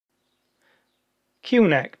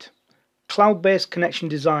Qnect, cloud-based connection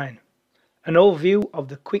design, an overview of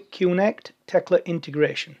the quick Qnect Tekla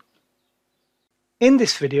integration. In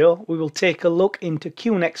this video, we will take a look into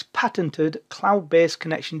Qnect's patented cloud-based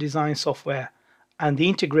connection design software and the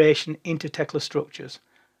integration into Tekla structures,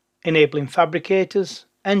 enabling fabricators,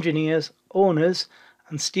 engineers, owners,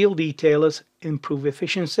 and steel detailers improve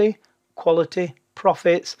efficiency, quality,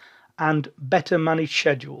 profits, and better managed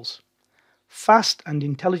schedules. Fast and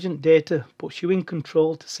intelligent data puts you in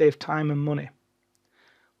control to save time and money.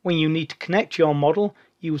 When you need to connect your model,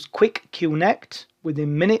 use quick Qnect.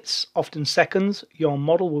 Within minutes, often seconds, your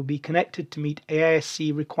model will be connected to meet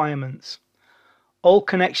AISC requirements. All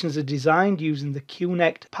connections are designed using the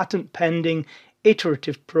Qnect patent-pending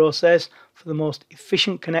iterative process for the most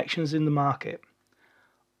efficient connections in the market.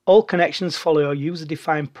 All connections follow your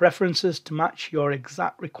user-defined preferences to match your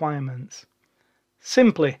exact requirements.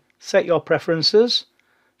 Simply set your preferences,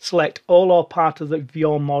 select all or part of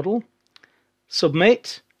your model,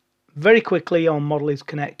 submit. Very quickly your model is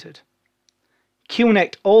connected.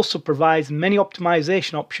 Qnect also provides many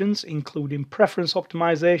optimization options, including preference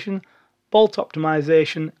optimization, bolt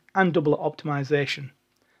optimization, and doubler optimization.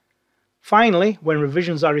 Finally, when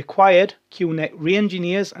revisions are required, Qnect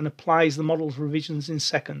re-engineers and applies the model's revisions in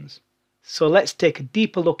seconds. So let's take a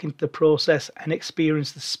deeper look into the process and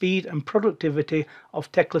experience the speed and productivity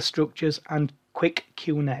of Tekla structures and quick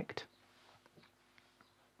Qnect.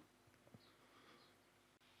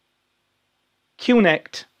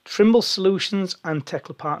 Qnect, Trimble Solutions and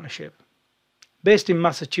Tekla Partnership. Based in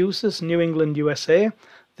Massachusetts, New England, USA,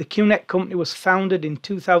 the Qnect company was founded in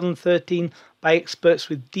 2013 by experts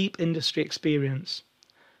with deep industry experience.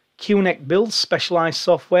 Qnect builds specialized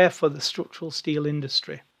software for the structural steel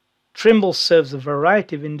industry. Trimble serves a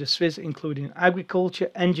variety of industries including agriculture,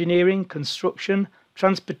 engineering, construction,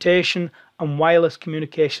 transportation, and wireless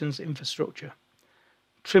communications infrastructure.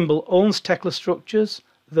 Trimble owns Tekla Structures,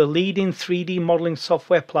 the leading 3D modeling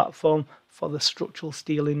software platform for the structural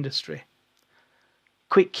steel industry.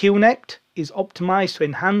 Quick Qnect is optimized to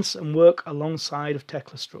enhance and work alongside of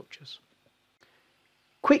Tekla Structures.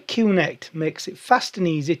 Quick Qnect makes it fast and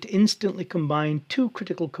easy to instantly combine two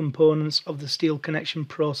critical components of the steel connection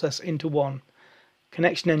process into one: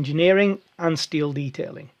 connection engineering and steel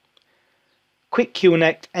detailing. Quick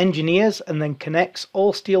Qnect engineers and then connects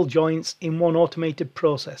all steel joints in one automated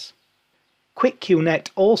process. Quick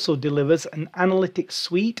Qnect also delivers an analytics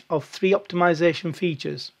suite of 3 optimization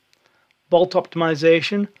features: bolt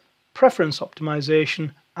optimization, preference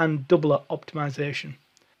optimization, and doubler optimization,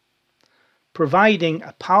 providing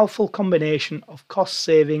a powerful combination of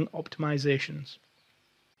cost-saving optimizations.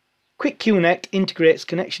 Quick Qnect integrates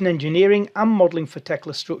connection engineering and modeling for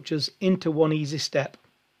Tekla structures into one easy step.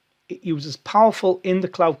 It uses powerful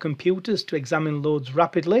in-the-cloud computers to examine loads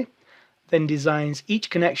rapidly, then designs each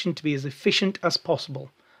connection to be as efficient as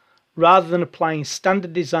possible, rather than applying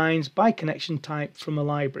standard designs by connection type from a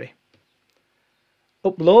library.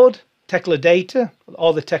 Upload Tekla data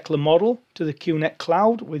or the Tekla model to the Qnect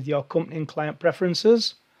cloud with your company and client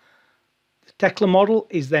preferences. The Tekla model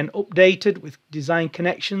is then updated with design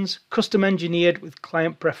connections, custom engineered with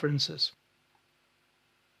client preferences.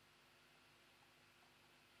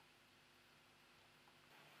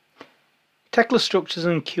 Tekla Structures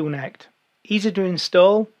and Qnect, easy to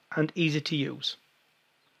install and easy to use.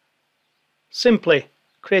 Simply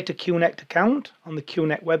create a Qnect account on the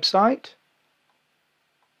Qnect website.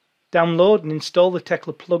 Download and install the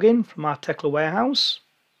Tekla plugin from our Tekla warehouse.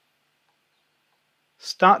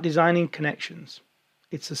 Start designing connections.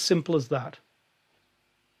 It's as simple as that.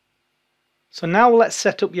 So now let's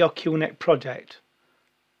set up your Qnect project.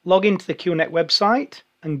 Log into the Qnect website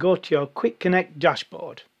and go to your Quick Connect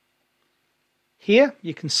dashboard. Here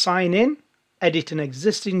you can sign in, edit an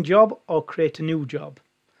existing job, or create a new job.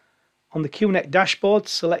 On the Qnect dashboard,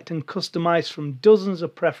 select and customize from dozens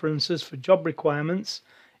of preferences for job requirements,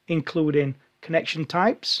 including connection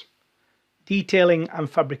types, detailing and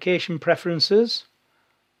fabrication preferences,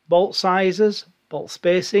 bolt sizes, bolt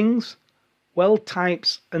spacings, weld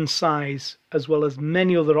types and size, as well as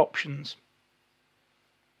many other options.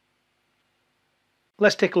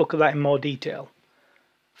 Let's take a look at that in more detail.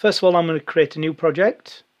 First of all, I'm going to create a new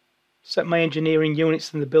project, set my engineering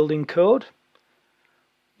units in the building code.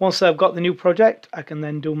 Once I've got the new project, I can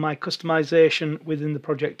then do my customization within the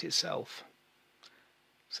project itself.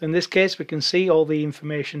 So in this case, we can see all the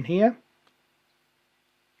information here,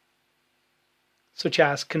 such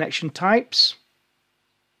as connection types,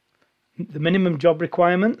 the minimum job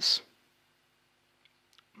requirements,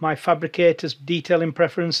 my fabricator's detailing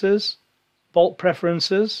preferences, bolt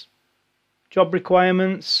preferences, job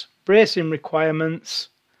requirements, bracing requirements,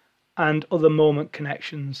 and other moment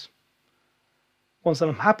connections. Once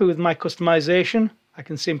I'm happy with my customization, I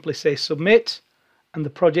can simply say submit, and the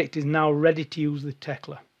project is now ready to use with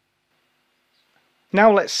Tekla.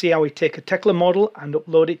 Now let's see how we take a Tekla model and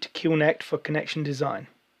upload it to Qnect for connection design.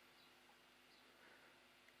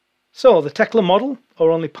 So the Tekla model, or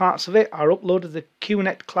only parts of it, are uploaded to the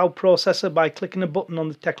Qnect Cloud Processor by clicking a button on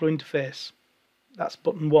the Tekla interface. That's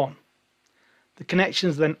button 1. The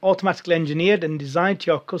connections are then automatically engineered and designed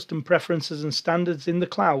to your custom preferences and standards in the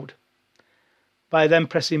cloud. By then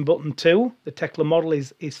pressing button 2, the Tekla model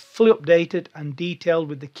is fully updated and detailed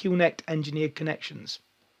with the Qnect engineered connections.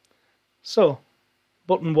 So,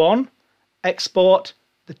 button 1, export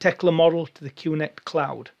the Tekla model to the Qnect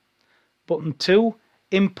cloud. Button 2,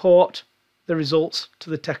 import the results to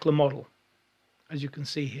the Tekla model, as you can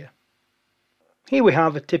see here. Here we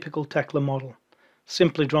have a typical Tekla model,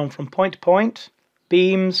 simply drawn from point to point,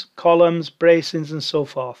 beams, columns, bracings and so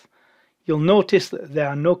forth. You'll notice that there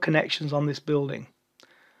are no connections on this building.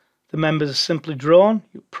 The members are simply drawn,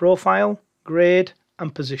 profile, grade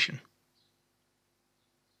and position.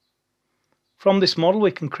 From this model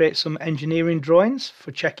we can create some engineering drawings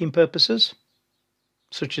for checking purposes,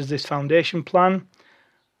 such as this foundation plan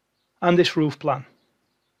and this roof plan.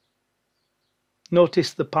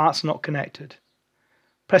 Notice the parts are not connected.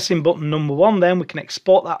 Pressing button number 1 then we can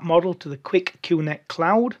export that model to the Qnect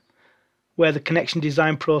cloud, where the connection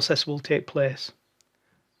design process will take place.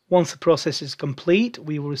 Once the process is complete,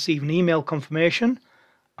 we will receive an email confirmation,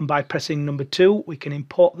 and by pressing number 2 we can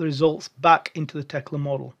import the results back into the Tekla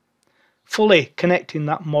model, fully connecting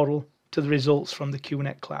that model to the results from the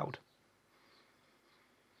Qnect cloud.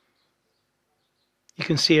 You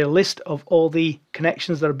can see a list of all the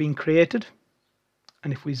connections that are being created,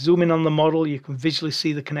 and if we zoom in on the model you can visually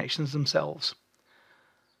see the connections themselves.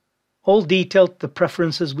 All detailed to the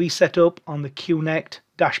preferences we set up on the Qnect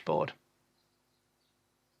dashboard.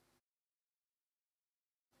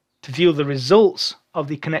 To view the results of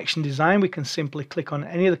the connection design we can simply click on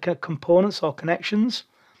any of the components or connections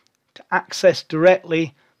to access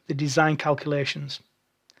directly the design calculations.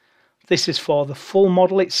 This is for the full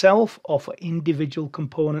model itself or for individual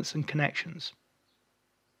components and connections.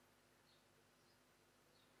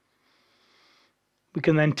 We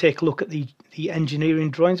can then take a look at the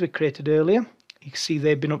engineering drawings we created earlier. You can see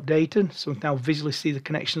they've been updated, so we can now visually see the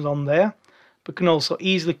connections on there. But can also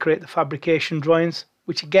easily create the fabrication drawings,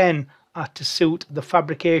 which again are to suit the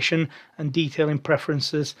fabrication and detailing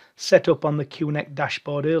preferences set up on the Qnect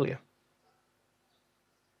dashboard earlier.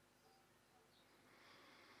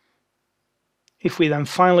 If we then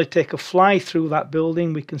finally take a fly through that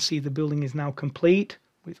building, we can see the building is now complete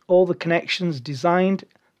with all the connections designed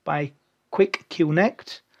by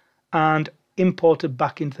Qnect and imported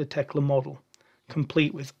back into the Tekla model,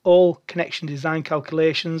 complete with all connection design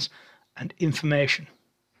calculations and information.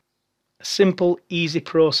 A simple, easy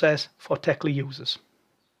process for Tekla users.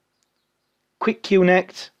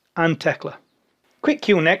 Qnect and Tekla.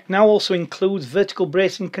 Qnect now also includes vertical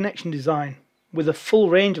bracing connection design, with a full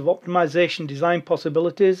range of optimization design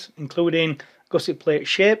possibilities, including gusset plate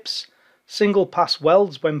shapes, single pass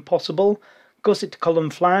welds when possible, gusset to column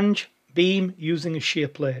flange, beam using a shear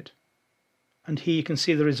plate. And here you can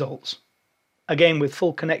see the results, again with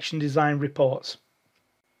full connection design reports.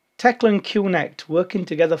 Tekla and Qnect working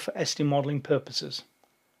together for SD modeling purposes.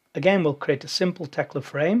 Again we'll create a simple Tekla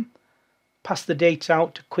frame, pass the data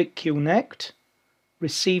out to Qnect,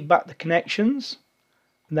 receive back the connections,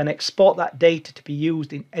 and then export that data to be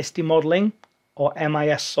used in SD modeling or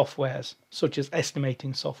MIS softwares, such as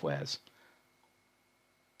estimating softwares,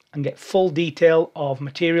 and get full detail of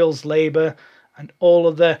materials, labour, and all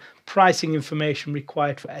of the pricing information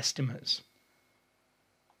required for estimates.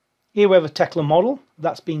 Here we have a Tekla model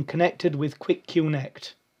that's been connected with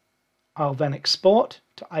Qnect. I'll then export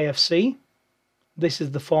to IFC. This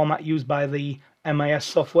is the format used by the MIS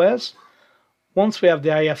softwares. Once we have the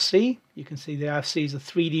IFC, you can see the IFC is a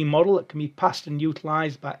 3D model that can be passed and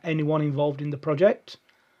utilised by anyone involved in the project.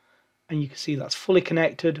 And you can see that's fully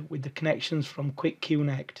connected with the connections from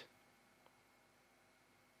Qnect.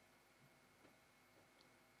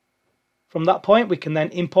 From that point we can then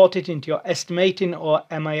import it into your estimating or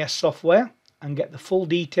MIS software and get the full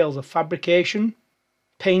details of fabrication,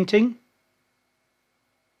 painting,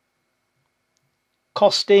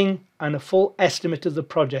 costing and a full estimate of the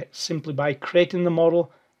project simply by creating the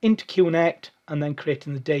model into Qnect and then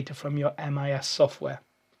creating the data from your MIS software.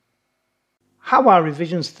 How are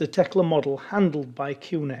revisions to the Tekla model handled by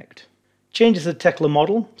Qnect? Changes to the Tekla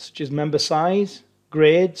model, such as member size,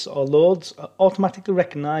 grades or loads, are automatically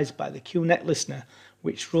recognized by the Qnect listener,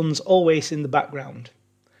 which runs always in the background.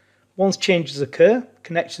 Once changes occur,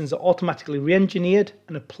 connections are automatically re-engineered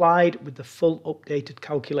and applied with the full updated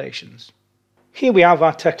calculations. Here we have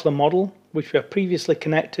our Tekla model, which we have previously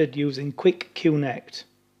connected using Qnect.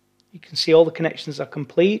 You can see all the connections are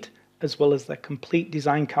complete, as well as their complete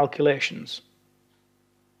design calculations.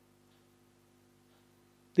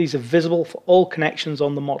 These are visible for all connections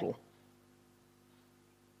on the model.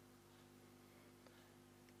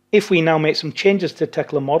 If we now make some changes to the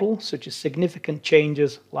Tekla model, such as significant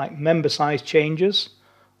changes like member size changes,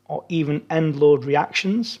 or even end load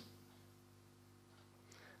reactions,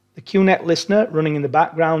 the Qnect listener running in the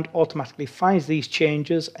background automatically finds these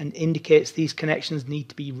changes and indicates these connections need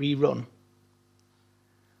to be rerun.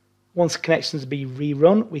 Once the connections be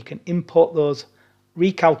rerun, we can import those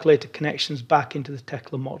recalculated connections back into the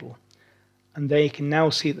Tekla model. And there you can now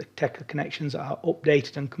see that the Tekla connections are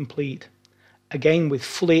updated and complete, again with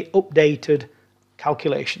fully updated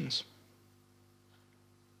calculations.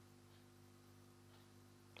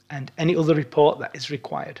 And any other report that is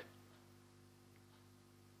required.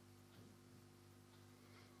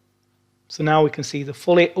 So now we can see the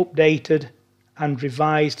fully updated and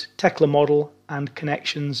revised Tekla model and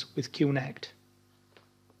connections with Qnect.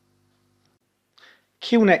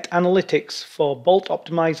 Qnect Analytics for bolt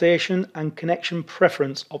optimization and connection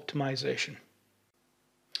preference optimization.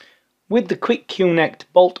 With the quick Qnect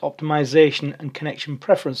bolt optimization and connection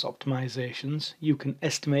preference optimizations, you can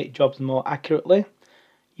estimate jobs more accurately,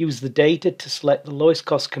 use the data to select the lowest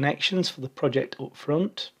cost connections for the project up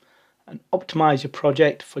front, and optimize your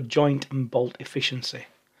project for joint and bolt efficiency.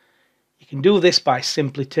 You can do this by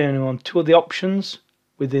simply turning on two of the options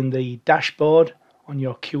within the dashboard on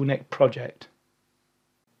your Qnect project.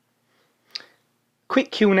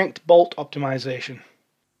 Quick Qnect bolt optimization.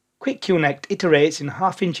 Quick Qnect iterates in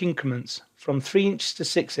half-inch increments from 3 inch to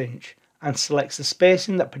 6 inch and selects the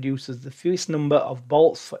spacing that produces the fewest number of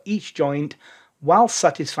bolts for each joint while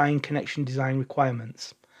satisfying connection design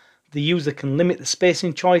requirements. The user can limit the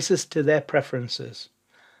spacing choices to their preferences.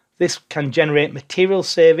 This can generate material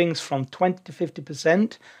savings from 20 to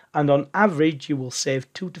 50%, and on average you will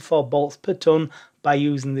save 2 to 4 bolts per ton by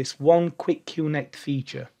using this one quick Qnect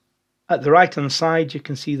feature. At the right hand side you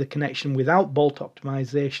can see the connection without bolt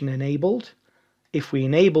optimization enabled. If we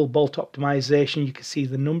enable bolt optimization, you can see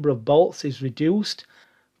the number of bolts is reduced,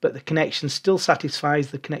 but the connection still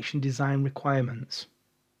satisfies the connection design requirements.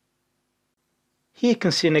 Here you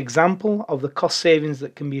can see an example of the cost savings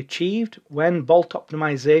that can be achieved when bolt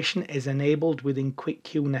optimization is enabled within Quick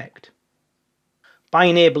Qnect. By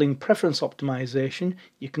enabling preference optimization,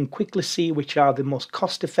 you can quickly see which are the most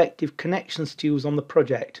cost-effective connections to use on the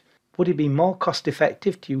project. Would it be more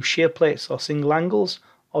cost-effective to use shear plates or single angles,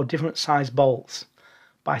 or different size bolts?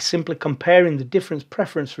 By simply comparing the different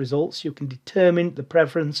preference results, you can determine the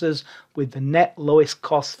preferences with the net lowest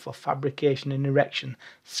cost for fabrication and erection,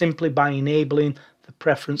 simply by enabling the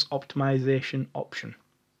preference optimization option.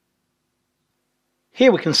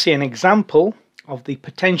 Here we can see an example of the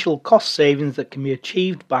potential cost savings that can be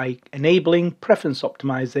achieved by enabling preference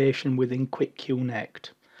optimization within Quick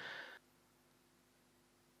Qnect.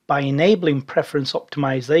 By enabling preference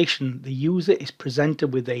optimization, the user is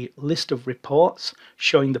presented with a list of reports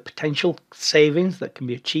showing the potential savings that can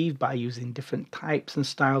be achieved by using different types and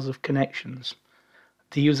styles of connections.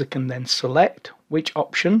 The user can then select which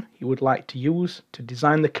option he would like to use to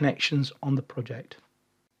design the connections on the project.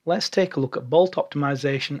 Let's take a look at bolt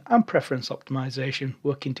optimization and preference optimization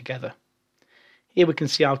working together. Here we can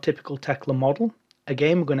see our typical Tekla model.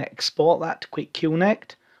 Again, we're going to export that to Quick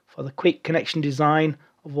Qnect for the quick connection design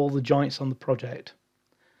of all the joints on the project.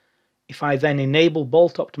 If I then enable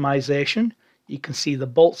bolt optimization, you can see the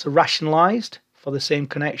bolts are rationalized for the same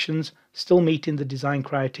connections, still meeting the design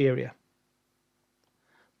criteria.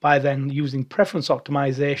 By then using preference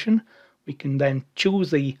optimization, we can then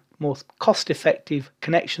choose the most cost-effective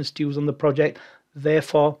connections to use on the project,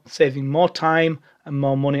 therefore saving more time and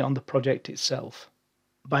more money on the project itself.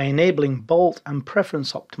 By enabling bolt and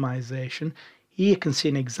preference optimization, here you can see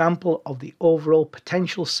an example of the overall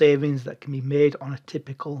potential savings that can be made on a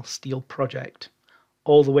typical steel project,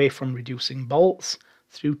 all the way from reducing bolts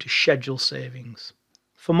through to schedule savings.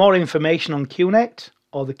 For more information on Qnect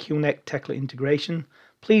or the Qnect Tekla integration,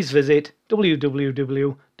 please visit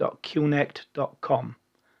www.qnect.com.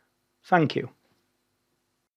 Thank you.